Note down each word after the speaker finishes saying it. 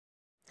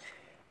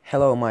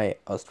Hello my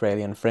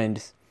Australian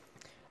friends.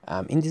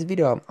 In this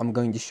video I'm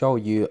going to show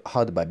you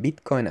how to buy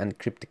Bitcoin and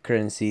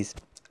cryptocurrencies.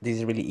 This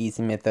is a really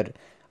easy method.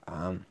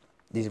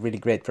 This is really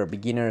great for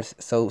beginners,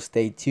 so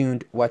stay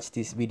tuned, watch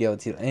this video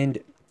till end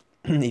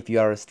if you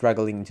are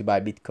struggling to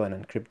buy Bitcoin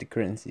and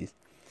cryptocurrencies.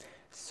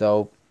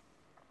 So,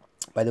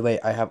 by the way,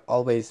 I have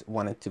always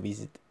wanted to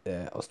visit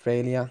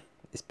Australia,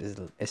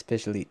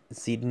 especially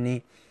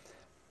Sydney.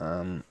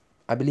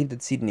 I believe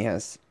that Sydney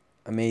has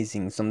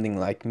amazing something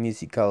like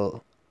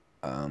musical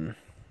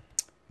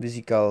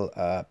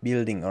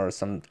building or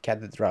some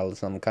cathedral,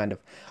 some kind of.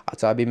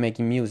 So I've been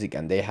making music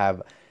and they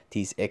have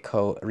these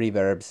echo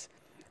reverbs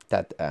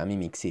that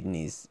mimic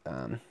Sydney's.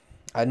 I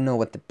don't know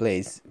what the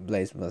place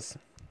was,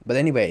 but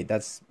anyway,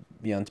 that's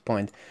beyond the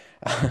point.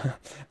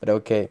 But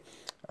okay,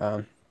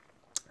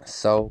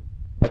 so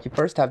what you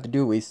first have to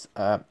do is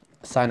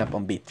sign up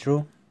on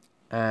Bitrue,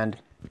 and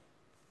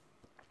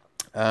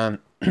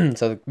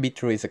so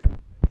Bitrue is a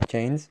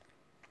chain.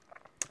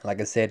 Like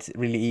I said, it's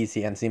really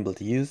easy and simple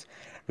to use,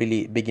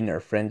 really beginner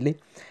friendly.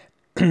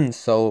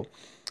 So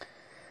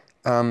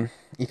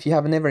if you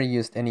have never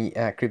used any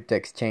crypto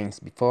exchange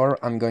before,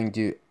 I'm going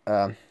to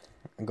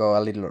go a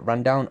little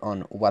rundown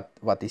on what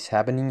is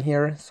happening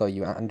here, so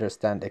you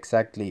understand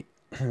exactly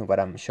what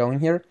I'm showing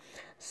here.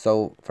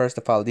 So first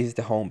of all, this is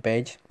the home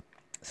page.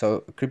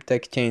 So crypto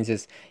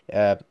exchanges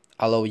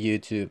allow you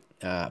to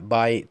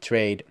buy,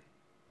 trade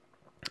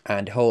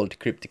and hold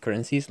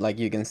cryptocurrencies. Like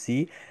you can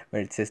see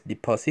where it says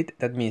deposit,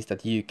 that means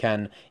that you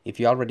can, if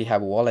you already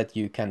have a wallet,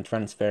 you can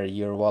transfer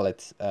your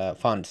wallet's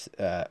funds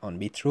on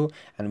Bitrue.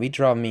 And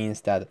withdraw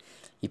means that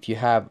if you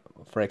have,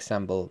 for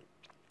example,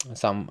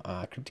 some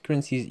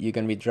cryptocurrencies, you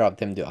can withdraw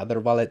them to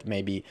other wallet,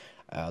 maybe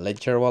a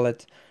ledger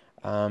wallet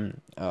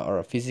or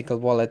a physical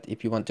wallet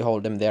if you want to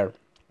hold them there,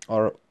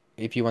 or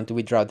if you want to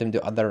withdraw them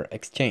to other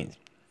exchange.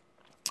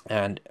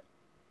 And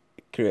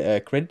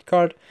credit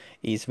card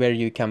is where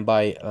you can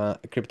buy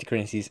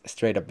cryptocurrencies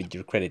straight up with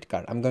your credit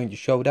card. I'm going to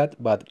show that,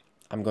 but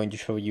I'm going to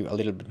show you a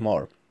little bit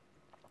more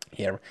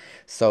here.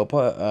 So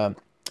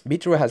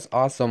Bitrue has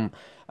awesome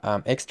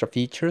extra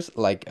features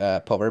like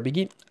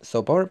PowerBiggie.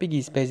 So PowerBiggie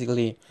is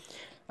basically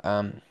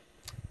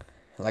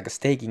like a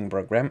staking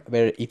program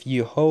where if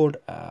you hold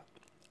a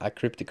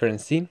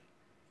cryptocurrency,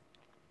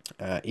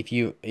 if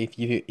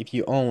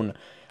you own,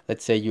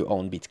 let's say you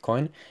own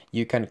Bitcoin,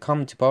 you can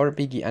come to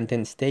PowerBiggie and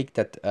then stake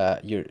that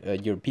your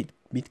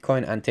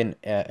Bitcoin and then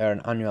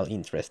earn annual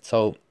interest.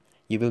 So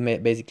you will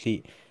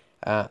basically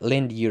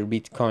lend your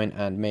Bitcoin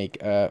and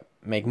make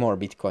more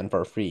Bitcoin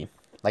for free.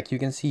 Like you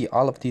can see,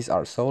 all of these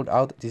are sold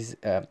out. This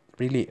is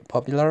really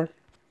popular,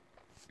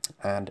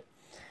 and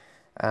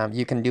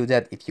you can do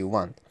that if you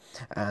want.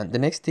 And the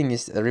next thing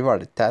is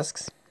rewarded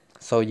tasks.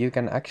 So you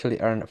can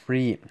actually earn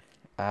free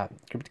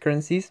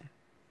cryptocurrencies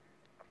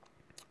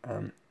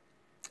on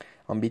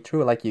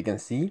Bitrue. Like you can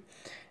see,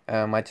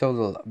 my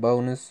total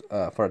bonus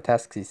for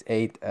tasks is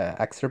 8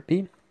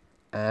 XRP,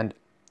 and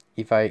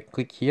if I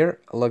click here,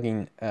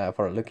 login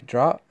for a lucky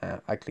draw,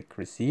 I click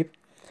receive.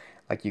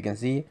 Like you can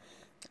see,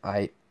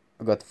 I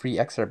got free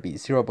XRP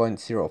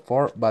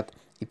 0.04, but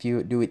if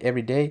you do it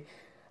every day,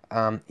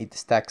 it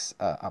stacks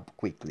up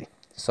quickly.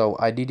 So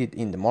I did it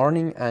in the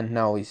morning, and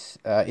now is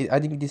I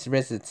think this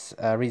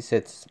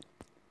resets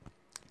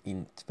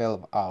in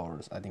 12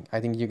 hours. I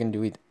think you can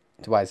do it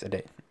twice a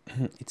day.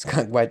 It's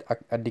quite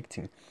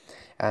addicting.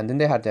 And then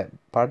they had the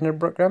partner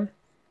program.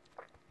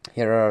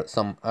 Here are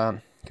some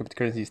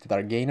cryptocurrencies that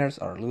are gainers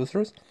or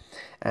losers,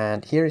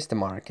 and here is the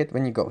market.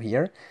 When you go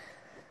here,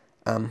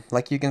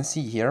 like you can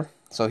see here,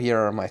 so here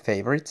are my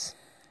favorites.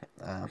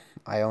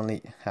 I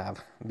only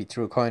have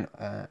Bitrue coin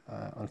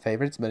on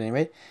favorites, but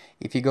anyway,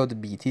 if you go to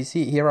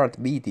BTC, here are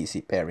the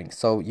BTC pairings.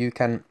 So you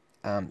can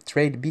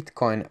trade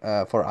Bitcoin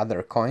for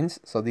other coins.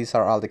 So these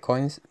are all the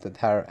coins that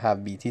have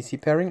BTC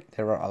pairing.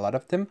 There are a lot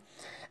of them.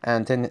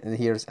 And then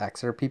here's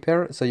XRP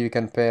pair. So you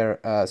can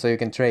pair, so you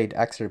can trade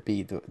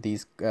XRP to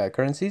these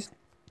currencies.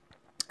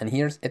 And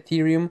here's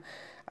Ethereum.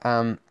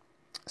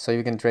 So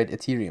you can trade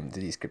Ethereum to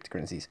these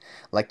cryptocurrencies.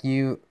 Like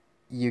you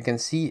can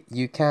see,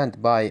 you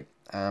can't buy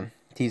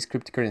these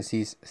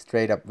cryptocurrencies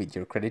straight up with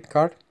your credit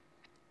card,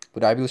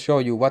 but I will show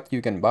you what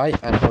you can buy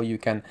and how you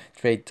can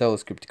trade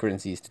those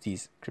cryptocurrencies to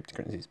these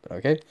cryptocurrencies. But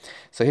okay,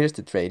 so here's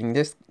the trading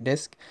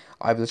desk.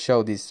 I will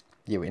show this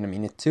you in a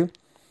minute too.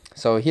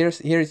 So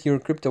here's your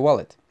crypto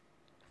wallet.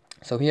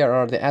 So here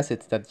are the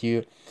assets that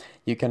you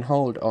can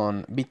hold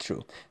on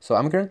Bitrue. So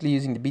I'm currently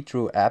using the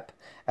Bitrue app,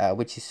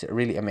 which is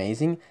really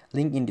amazing.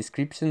 Link in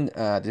description.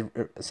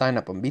 Sign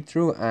up on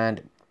Bitrue,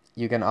 and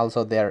you can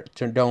also there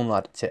to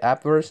download the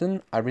app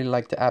version. I really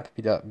like the app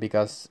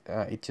because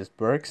it just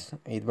works.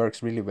 It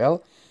works really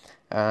well.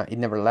 It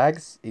never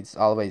lags. It's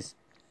always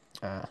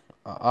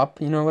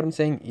up. You know what I'm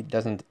saying? It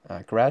doesn't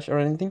crash or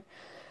anything.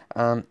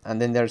 And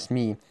then there's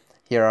me.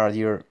 Here are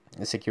your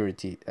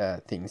security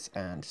things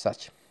and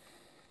such.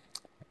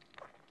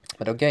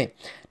 But okay,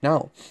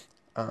 now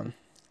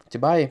to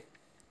buy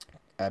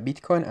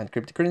Bitcoin and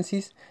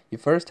cryptocurrencies, you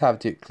first have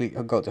to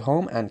go to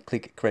home and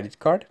click credit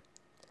card.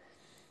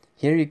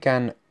 here you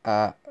can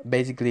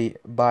basically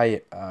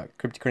buy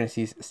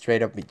cryptocurrencies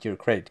straight up with your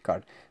credit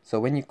card. So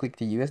when you click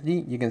the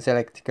USD, you can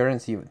select the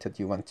currency that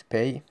you want to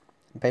pay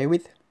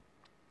with.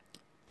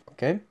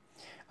 Okay,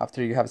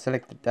 after you have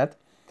selected that,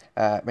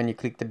 when you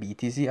click the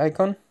BTC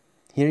icon,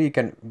 here you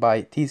can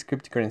buy these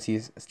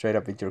cryptocurrencies straight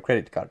up with your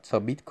credit card. So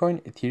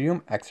Bitcoin,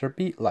 Ethereum,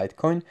 XRP,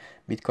 Litecoin,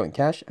 Bitcoin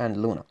Cash,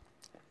 and Luna.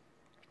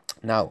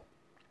 Now,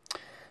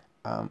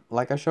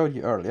 like I showed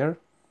you earlier,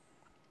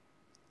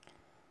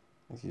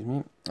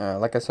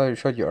 like I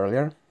showed you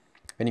earlier,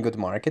 when you go to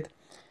market,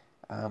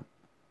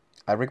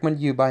 I recommend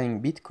you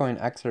buying Bitcoin,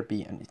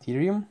 XRP, and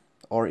Ethereum,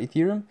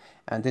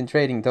 and then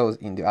trading those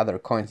into other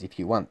coins if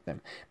you want them.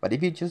 But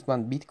if you just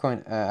want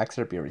Bitcoin,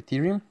 XRP, or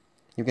Ethereum,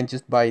 you can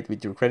just buy it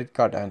with your credit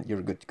card and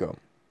you're good to go.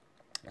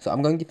 So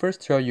I'm going to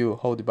first show you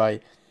how to buy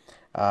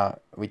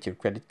with your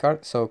credit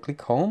card. So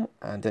click home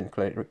and then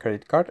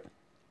credit card.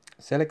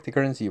 Select the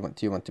currency you want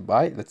to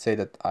buy. Let's say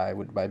that I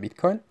would buy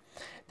Bitcoin.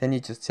 Then you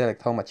just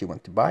select how much you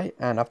want to buy,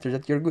 and after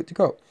that you're good to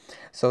go.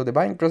 So the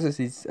buying process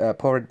is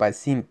powered by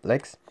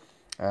Simplex.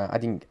 I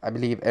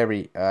believe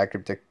every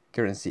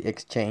cryptocurrency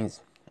exchange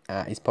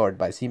is powered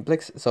by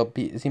Simplex. So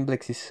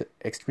Simplex is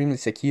extremely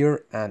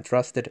secure and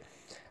trusted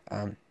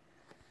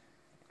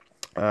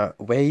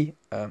way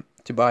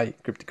to buy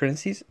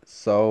cryptocurrencies.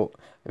 So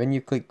when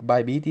you click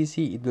buy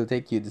BTC, it will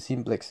take you to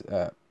Simplex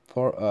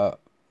for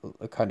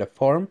a kind of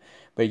form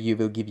where you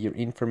will give your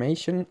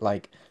information,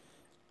 like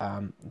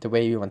the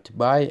way you want to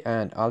buy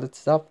and all that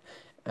stuff.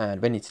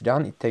 And when it's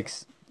done, it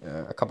takes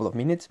a couple of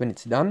minutes. When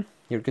it's done,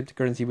 your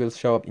cryptocurrency will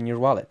show up in your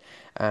wallet.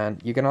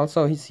 And you can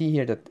also see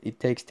here that it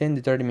takes 10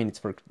 to 30 minutes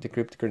for the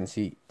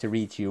cryptocurrency to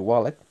reach your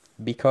wallet,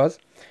 because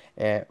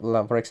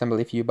for example,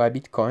 if you buy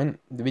Bitcoin,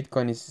 the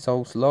Bitcoin is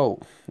so slow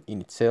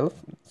in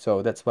itself,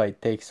 so that's why it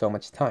takes so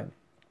much time.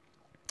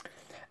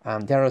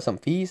 There are some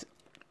fees.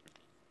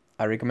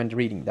 I recommend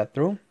reading that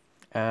through.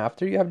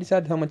 After you have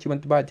decided how much you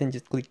want to buy, then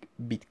just click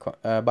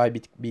Bitcoin, buy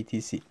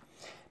BTC.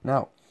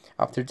 Now,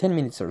 after 10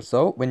 minutes or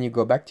so, when you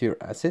go back to your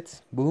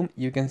assets, boom,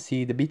 you can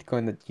see the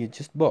Bitcoin that you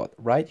just bought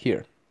right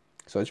here.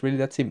 So it's really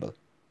that simple.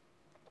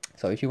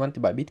 So if you want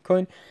to buy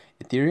Bitcoin,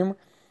 Ethereum,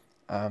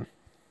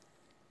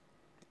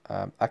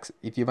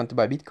 if you want to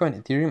buy Bitcoin,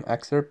 Ethereum,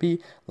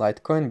 XRP,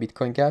 Litecoin,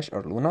 Bitcoin Cash,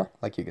 or Luna,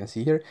 like you can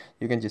see here,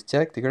 you can just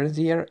select the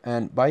currency here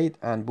and buy it,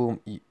 and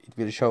boom, it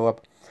will show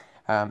up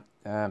on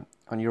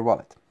your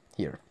wallet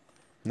here.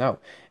 Now,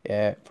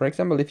 for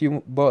example, if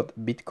you bought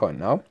Bitcoin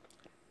now,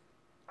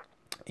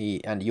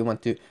 and you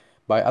want to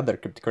buy other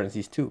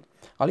cryptocurrencies too,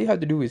 all you have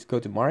to do is go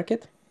to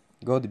market,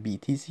 go to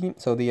BTC.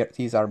 So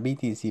these are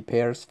BTC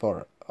pairs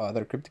for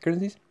other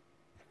cryptocurrencies.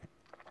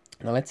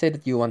 Now let's say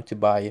that you want to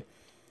buy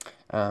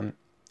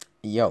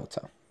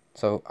IOTA.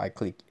 So I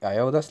click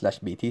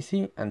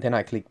IOTA/BTC and then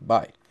I click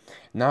buy.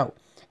 Now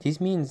this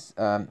means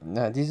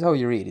this is how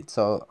you read it.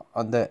 So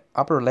on the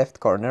upper left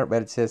corner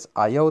where it says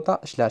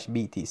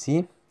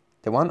IOTA/BTC,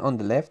 the one on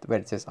the left where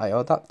it says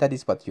IOTA, that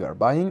is what you are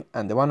buying,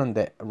 and the one on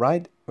the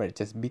right where it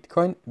says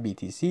Bitcoin,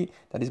 BTC,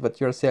 that is what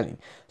you are selling.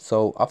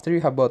 So after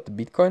you have bought the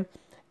Bitcoin,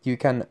 you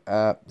can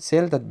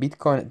sell that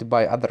Bitcoin to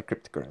buy other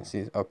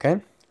cryptocurrencies.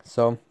 Okay,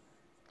 so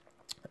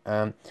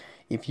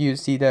if you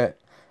see the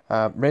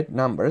red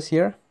numbers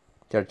here,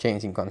 they're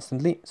changing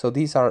constantly. So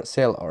these are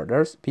sell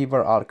orders.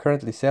 People are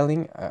currently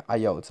selling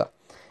IOTA,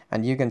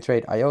 and you can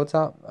trade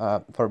IOTA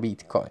for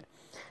Bitcoin.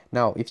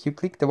 Now, if you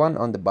click the one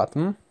on the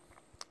bottom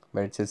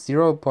where it says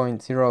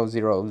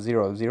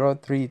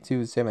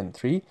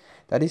 0.00003273,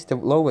 that is the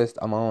lowest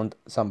amount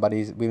somebody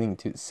is willing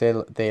to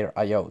sell their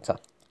IOTA.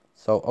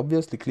 So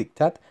obviously click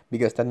that,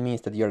 because that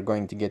means that you're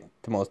going to get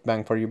the most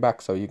bang for your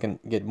buck, so you can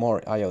get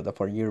more IOTA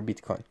for your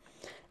Bitcoin.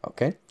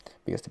 Okay,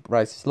 because the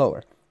price is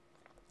lower.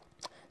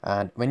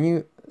 And when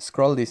you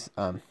scroll this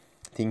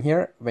thing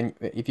here,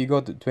 if you go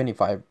to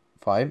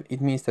 25.5,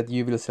 it means that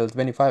you will sell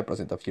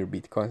 25% of your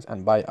Bitcoins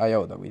and buy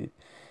IOTA with it.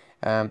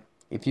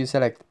 If you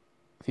select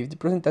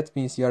 50%, that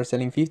means you are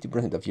selling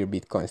 50% of your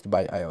Bitcoins to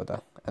buy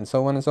IOTA, and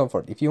so on and so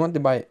forth. If you want to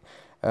buy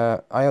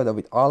IOTA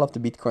with all of the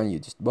Bitcoin you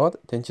just bought,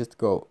 then just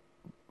go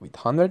with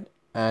 100,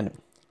 and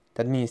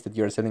that means that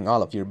you're selling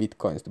all of your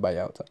Bitcoins to buy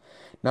IOTA.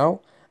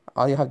 Now,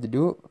 all you have to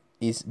do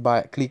is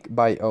click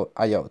buy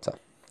IOTA.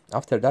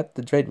 After that,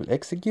 the trade will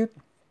execute,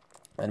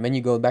 and when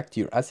you go back to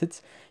your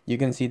assets, you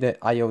can see the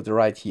IOTA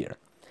right here.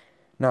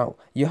 Now,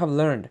 you have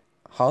learned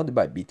how to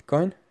buy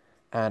Bitcoin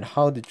and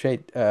how to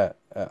trade,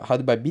 how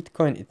to buy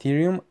Bitcoin,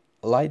 Ethereum,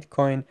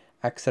 Litecoin,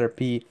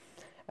 XRP,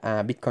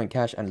 Bitcoin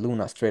Cash, and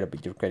Luna straight up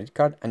with your credit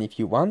card. And if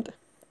you want,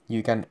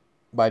 you can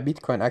buy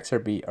Bitcoin,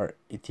 XRP, or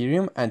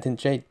Ethereum, and then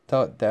trade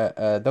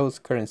those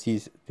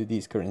currencies to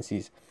these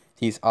currencies,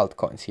 these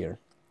altcoins here.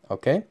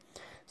 Okay,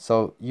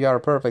 so you are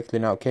perfectly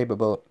now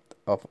capable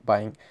of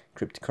buying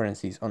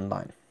cryptocurrencies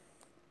online.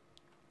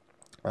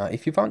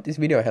 If you found this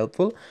video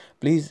helpful,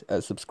 please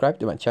subscribe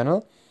to my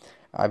channel.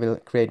 I will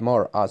create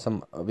more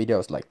awesome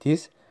videos like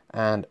this,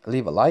 and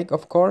leave a like,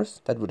 of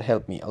course, that would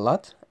help me a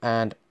lot.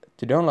 And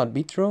to download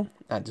Bitrue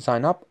and to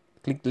sign up,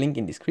 click the link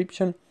in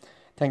description.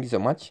 Thank you so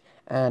much,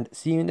 and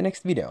see you in the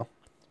next video.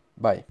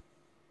 Bye.